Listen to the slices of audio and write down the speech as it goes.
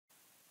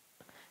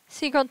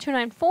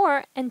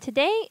Seagirl294, and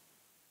today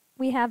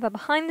we have a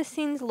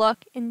behind-the-scenes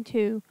look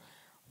into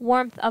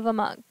warmth of a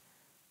mug.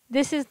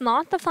 This is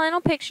not the final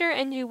picture,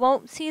 and you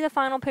won't see the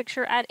final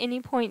picture at any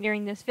point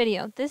during this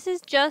video. This is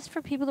just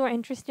for people who are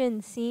interested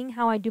in seeing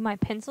how I do my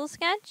pencil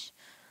sketch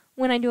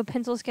when I do a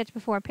pencil sketch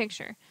before a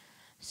picture.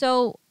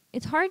 So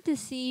it's hard to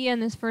see in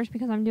this first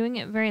because I'm doing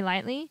it very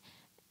lightly,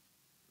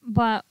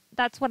 but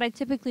that's what I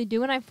typically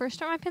do when I first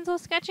start my pencil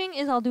sketching.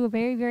 Is I'll do a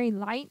very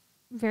light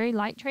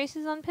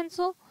traces on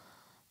pencil,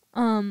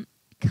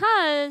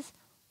 because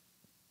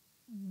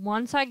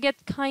once I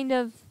get kind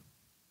of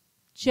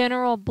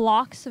general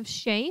blocks of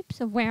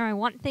shapes of where I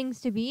want things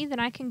to be, then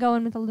I can go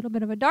in with a little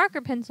bit of a darker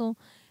pencil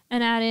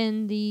and add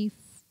in the,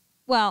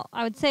 well,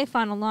 I would say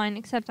final line,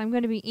 except I'm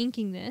going to be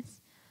inking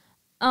this.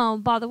 Oh,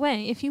 by the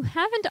way, if you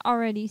haven't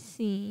already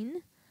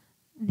seen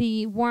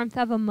the warmth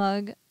of a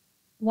mug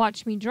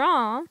Watch Me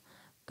Draw,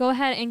 go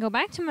ahead and go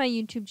back to my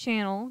YouTube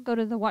channel, go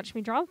to the Watch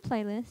Me Draw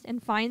playlist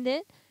and find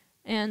it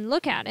and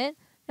look at it.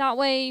 That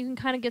way you can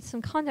kind of get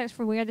some context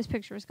for where this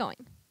picture is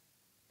going.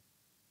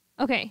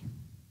 Okay.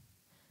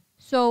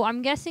 So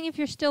I'm guessing if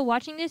you're still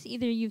watching this,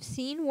 either you've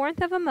seen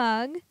warmth of a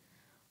mug,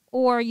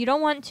 or you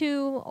don't want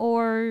to,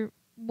 or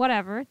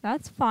whatever.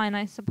 That's fine,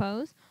 I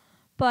suppose.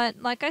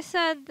 But like I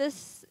said,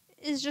 this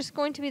is just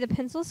going to be the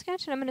pencil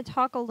sketch, and I'm going to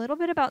talk a little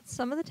bit about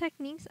some of the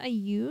techniques I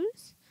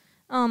use,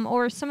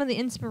 or some of the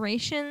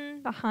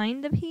inspiration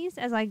behind the piece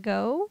as I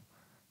go.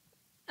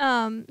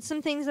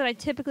 Some things that I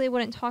typically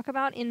wouldn't talk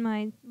about in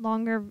my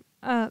longer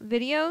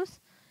videos.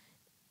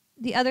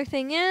 The other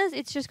thing is,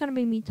 it's just going to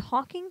be me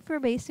talking for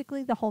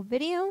basically the whole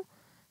video.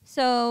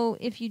 So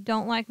if you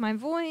don't like my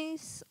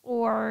voice,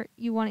 or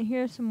you want to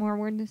hear some more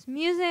wordless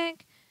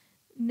music,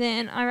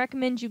 then I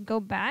recommend you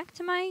go back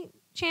to my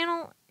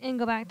channel and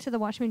go back to the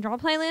Watch Me Draw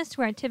playlist,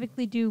 where I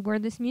typically do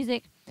wordless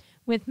music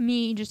with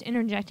me just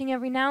interjecting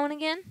every now and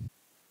again.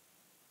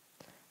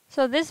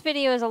 So this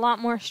video is a lot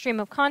more stream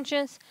of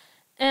conscious,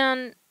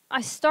 and I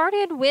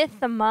started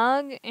with the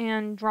mug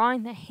and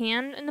drawing the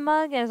hand in the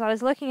mug as I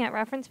was looking at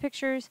reference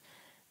pictures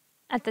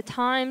at the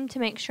time to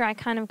make sure I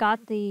kind of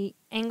got the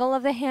angle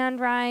of the hand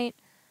right.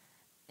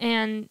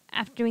 And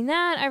after doing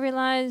that, I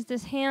realized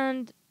this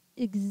hand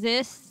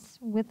exists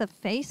with a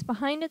face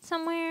behind it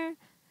somewhere,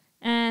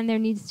 and there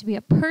needs to be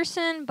a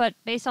person, but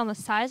based on the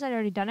size, I'd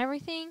already done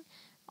everything.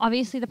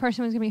 Obviously, the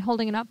person was going to be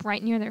holding it up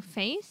right near their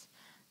face.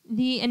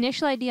 The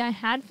initial idea I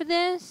had for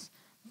this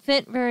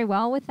fit very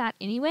well with that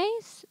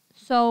anyways.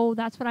 So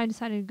that's what I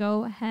decided to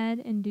go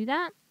ahead and do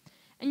that.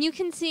 And you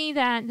can see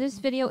that this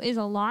video is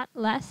a lot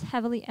less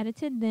heavily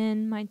edited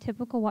than my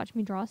typical Watch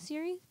Me Draw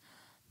series,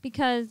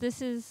 because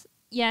this is,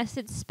 yes,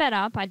 it's sped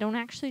up. I don't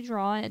actually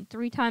draw at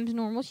 3 times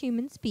normal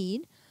human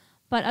speed.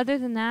 But other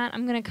than that,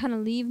 I'm going to kind of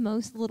leave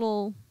most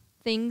little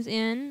things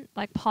in,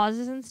 like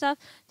pauses and stuff,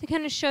 to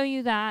kind of show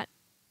you that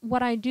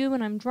what I do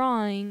when I'm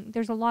drawing,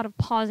 there's a lot of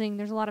pausing,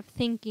 there's a lot of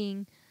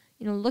thinking,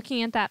 you know,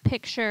 looking at that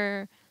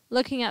picture,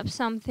 looking up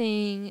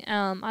something.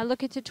 I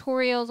look at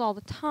tutorials all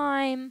the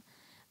time.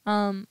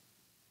 I'm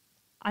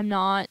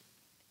not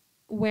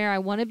where I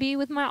want to be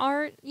with my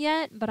art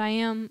yet, but I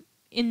am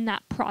in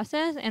that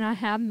process, and I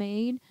have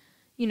made,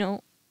 you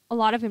know, a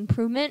lot of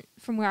improvement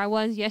from where I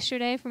was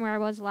yesterday, from where I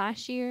was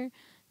last year,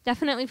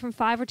 definitely from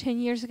 5 or 10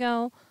 years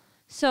ago.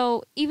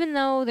 So even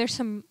though there's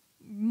some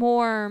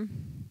more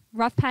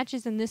rough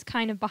patches in this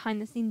kind of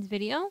behind-the-scenes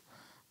video,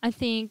 I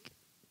think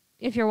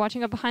if you're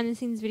watching a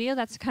behind-the-scenes video,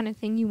 that's the kind of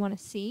thing you want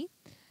to see.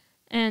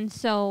 And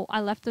so I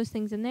left those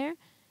things in there.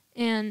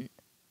 And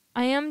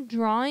I am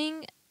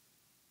drawing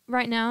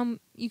right now.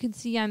 You can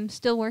see I'm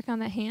still working on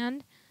the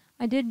hand.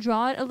 I did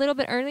draw it a little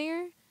bit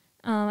earlier.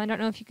 I don't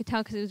know if you could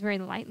tell because it was very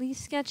lightly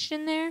sketched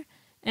in there.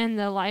 And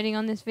the lighting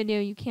on this video,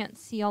 you can't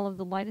see all of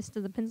the lightest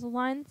of the pencil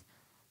lines.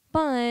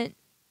 But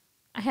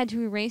I had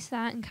to erase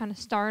that and kind of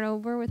start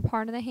over with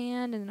part of the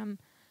hand. And I'm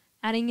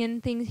adding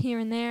in things here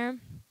and there.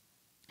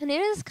 And it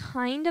is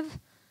kind of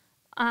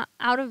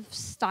out of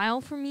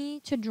style for me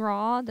to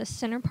draw the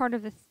center part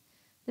of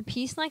the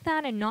piece like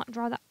that and not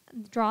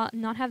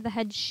not have the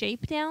head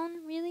shape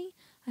down, really.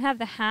 I have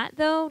the hat,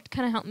 though, to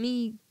kind of help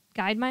me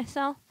guide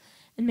myself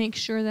and make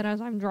sure that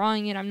as I'm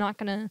drawing it, I'm not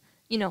going to,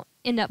 you know,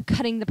 end up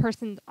cutting the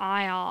person's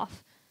eye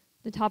off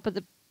the top of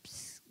the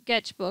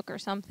sketchbook or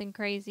something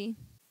crazy.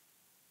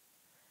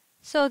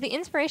 So the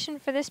inspiration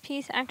for this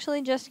piece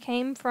actually just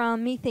came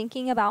from me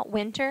thinking about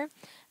winter.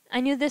 I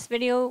knew this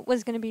video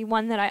was going to be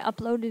one that I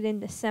uploaded in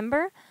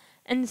December,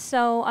 and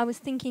so I was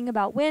thinking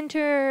about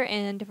winter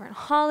and different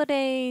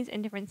holidays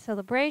and different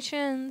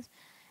celebrations,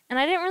 and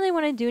I didn't really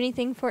want to do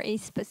anything for a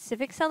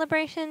specific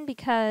celebration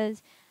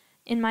because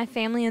in my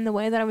family and the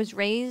way that I was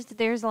raised,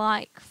 there's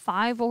like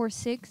 5 or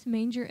 6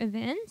 major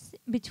events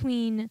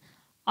between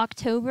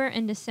October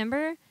and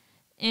December,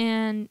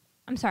 and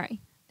I'm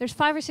sorry, there's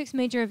 5 or 6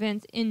 major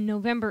events in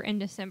November and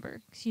December.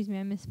 Excuse me,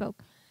 I misspoke.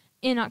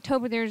 In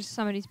October, there's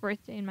somebody's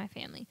birthday in my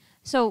family.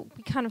 So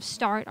we kind of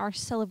start our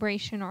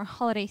celebration, our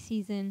holiday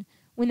season,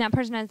 when that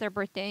person has their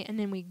birthday, and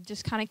then we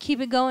just kind of keep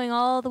it going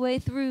all the way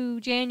through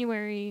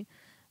January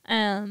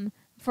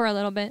for a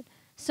little bit.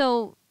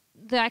 So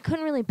I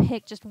couldn't really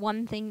pick just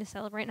one thing to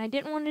celebrate, and I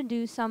didn't want to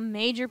do some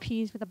major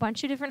piece with a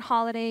bunch of different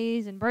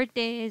holidays and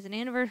birthdays and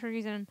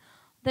anniversaries, and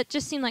that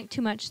just seemed like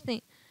too much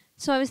thing.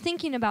 So I was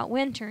thinking about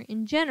winter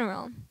in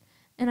general,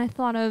 and I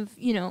thought of,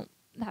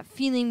 that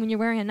feeling when you're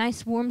wearing a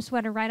nice warm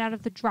sweater right out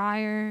of the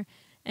dryer,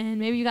 and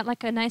maybe you got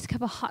like a nice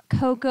cup of hot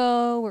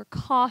cocoa or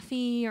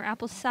coffee or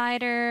apple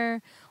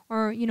cider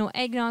or,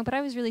 eggnog, but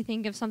I was really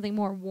thinking of something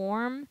more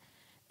warm.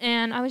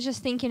 And I was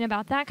just thinking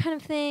about that kind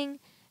of thing,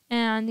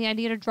 and the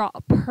idea to draw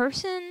a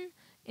person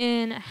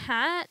in a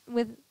hat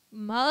with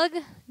mug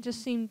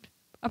just seemed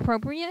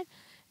appropriate.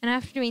 And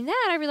after doing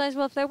that, I realized,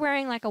 well, if they're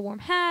wearing like a warm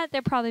hat,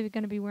 they're probably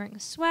going to be wearing a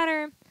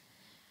sweater.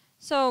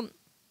 So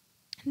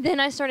then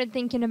I started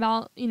thinking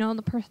about,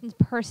 the person's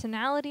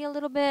personality a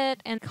little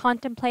bit and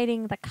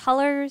contemplating the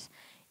colors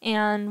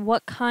and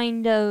what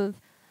kind of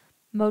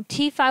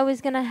motif I was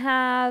going to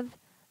have.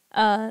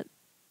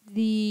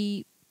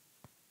 The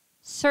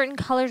certain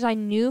colors I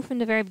knew from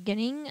the very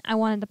beginning. I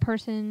wanted the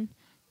person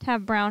to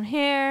have brown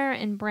hair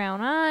and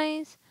brown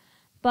eyes.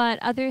 But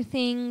other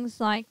things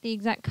like the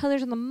exact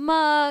colors on the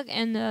mug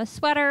and the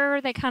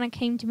sweater, they kind of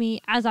came to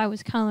me as I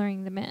was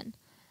coloring them in.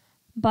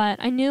 But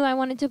I knew I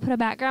wanted to put a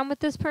background with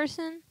this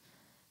person.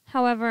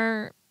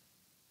 However,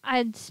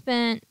 I'd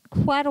spent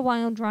quite a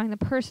while drawing the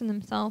person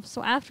themselves.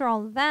 So after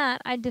all of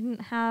that, I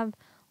didn't have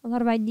a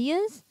lot of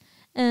ideas.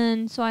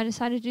 And so I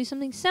decided to do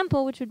something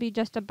simple, which would be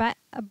just a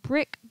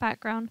brick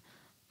background.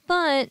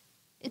 But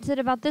it's at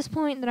about this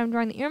point that I'm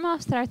drawing the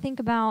earmuffs that I think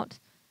about,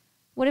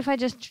 what if I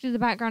just drew the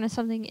background as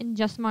something in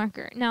just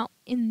marker? Now,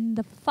 in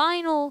the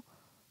final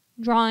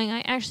drawing,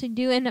 I actually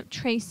do end up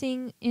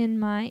tracing in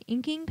my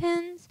inking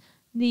pens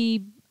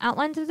the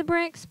outlines of the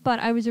bricks, but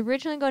I was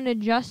originally going to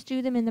just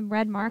do them in the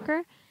red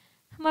marker.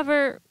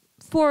 However,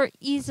 for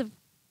ease of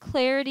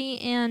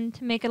clarity and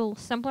to make it a little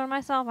simpler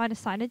myself, I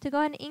decided to go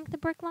ahead and ink the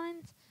brick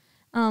lines.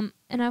 And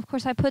of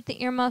course, I put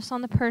the earmuffs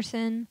on the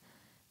person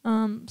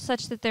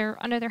such that they're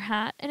under their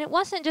hat. And it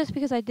wasn't just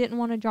because I didn't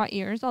want to draw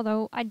ears,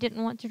 although I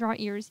didn't want to draw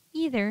ears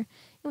either.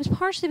 It was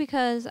partially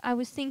because I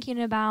was thinking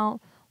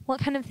about what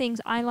kind of things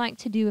I like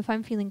to do if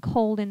I'm feeling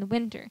cold in the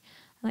winter.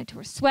 I like to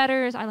wear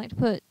sweaters. I like to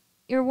put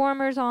ear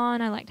warmers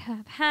on. I like to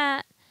have a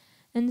hat.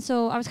 And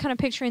so I was kind of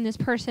picturing this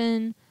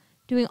person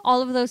doing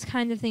all of those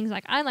kinds of things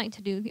like I like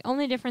to do. The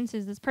only difference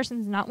is this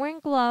person's not wearing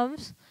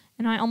gloves,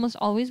 and I almost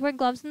always wear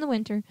gloves in the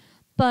winter.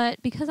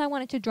 But because I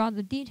wanted to draw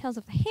the details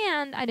of the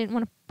hand, I didn't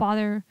want to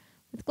bother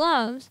with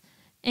gloves.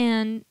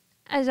 And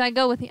as I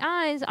go with the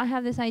eyes, I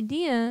have this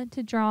idea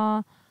to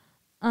draw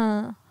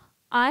eye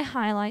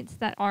highlights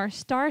that are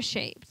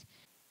star-shaped.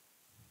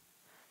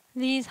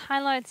 These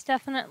highlights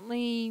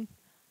definitely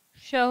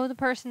show the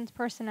person's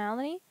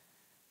personality.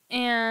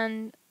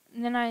 And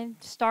then I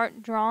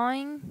start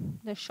drawing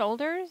the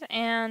shoulders,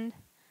 and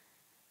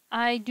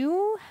I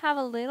do have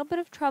a little bit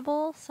of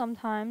trouble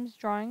sometimes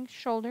drawing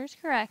shoulders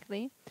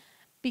correctly,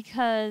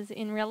 because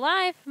in real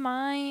life,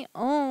 my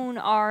own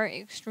are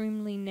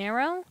extremely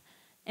narrow,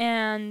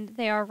 and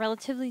they are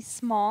relatively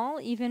small,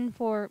 even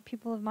for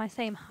people of my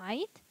same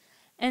height.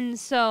 And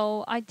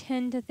so I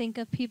tend to think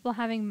of people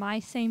having my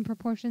same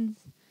proportions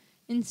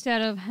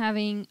instead of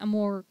having a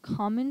more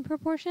common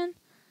proportion.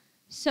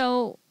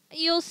 So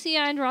you'll see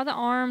I draw the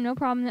arm, no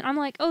problem. Then I'm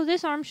like, oh,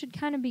 this arm should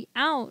kind of be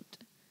out.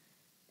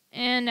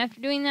 And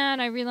after doing that,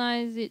 I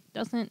realize it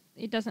doesn't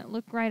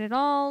look right at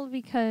all,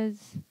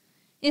 because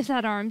if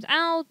that arm's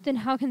out, then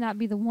how can that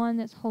be the one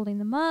that's holding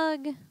the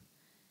mug?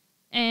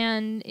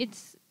 And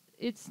it's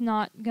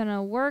not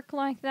gonna work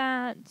like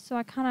that. So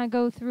I kind of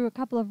go through a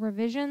couple of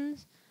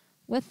revisions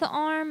with the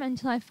arm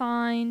until I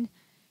find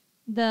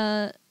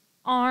the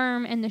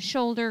arm and the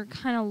shoulder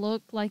kind of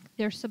look like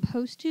they're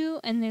supposed to,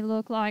 and they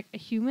look like a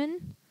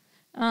human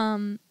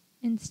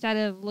instead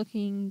of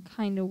looking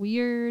kind of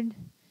weird.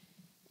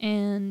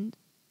 And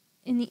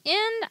in the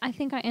end, I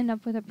think I end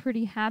up with a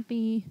pretty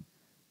happy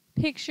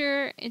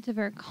picture. It's a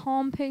very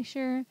calm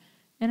picture,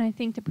 and I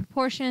think the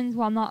proportions,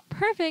 while not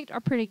perfect, are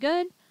pretty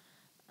good.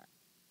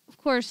 Of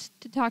course,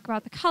 to talk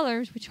about the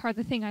colors, which are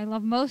the thing I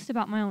love most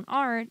about my own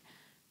art,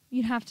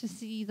 you'd have to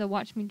see the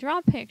Watch Me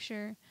Draw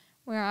picture,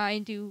 where I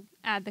do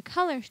add the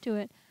colors to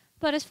it.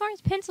 But as far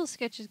as pencil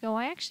sketches go,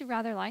 I actually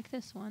rather like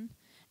this one.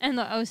 And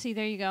see,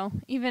 there you go.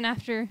 Even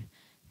after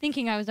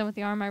thinking I was done with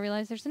the arm, I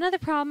realized there's another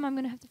problem. I'm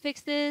going to have to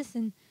fix this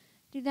and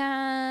do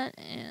that,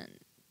 and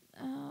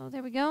oh,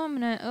 there we go.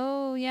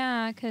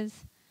 Because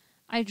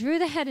I drew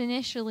the head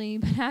initially,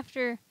 but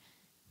after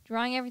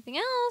drawing everything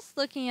else,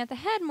 looking at the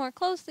head more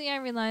closely, I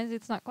realized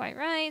it's not quite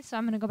right, so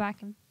I'm going to go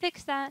back and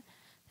fix that.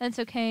 That's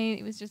okay.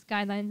 It was just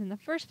guidelines in the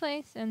first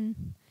place, and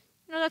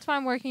that's why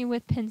I'm working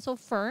with pencil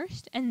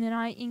first, and then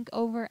I ink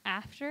over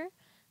after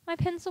my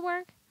pencil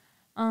work.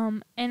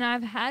 And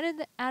I've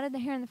added the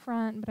hair in the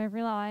front, but I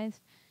realized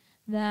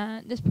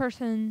that this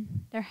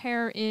person, their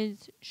hair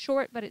is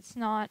short, but it's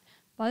not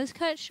buzz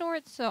cut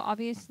short, so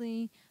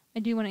obviously I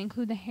do want to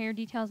include the hair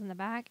details in the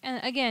back.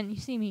 And again, you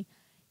see me,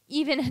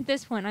 even at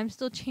this point, I'm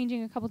still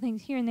changing a couple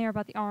things here and there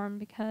about the arm,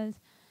 because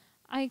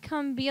I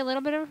can be a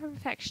little bit of a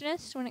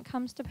perfectionist when it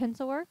comes to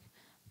pencil work,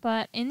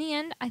 But in the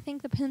end, I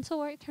think the pencil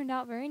work turned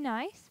out very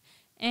nice.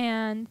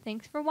 And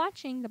thanks for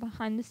watching the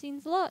behind the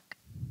scenes look.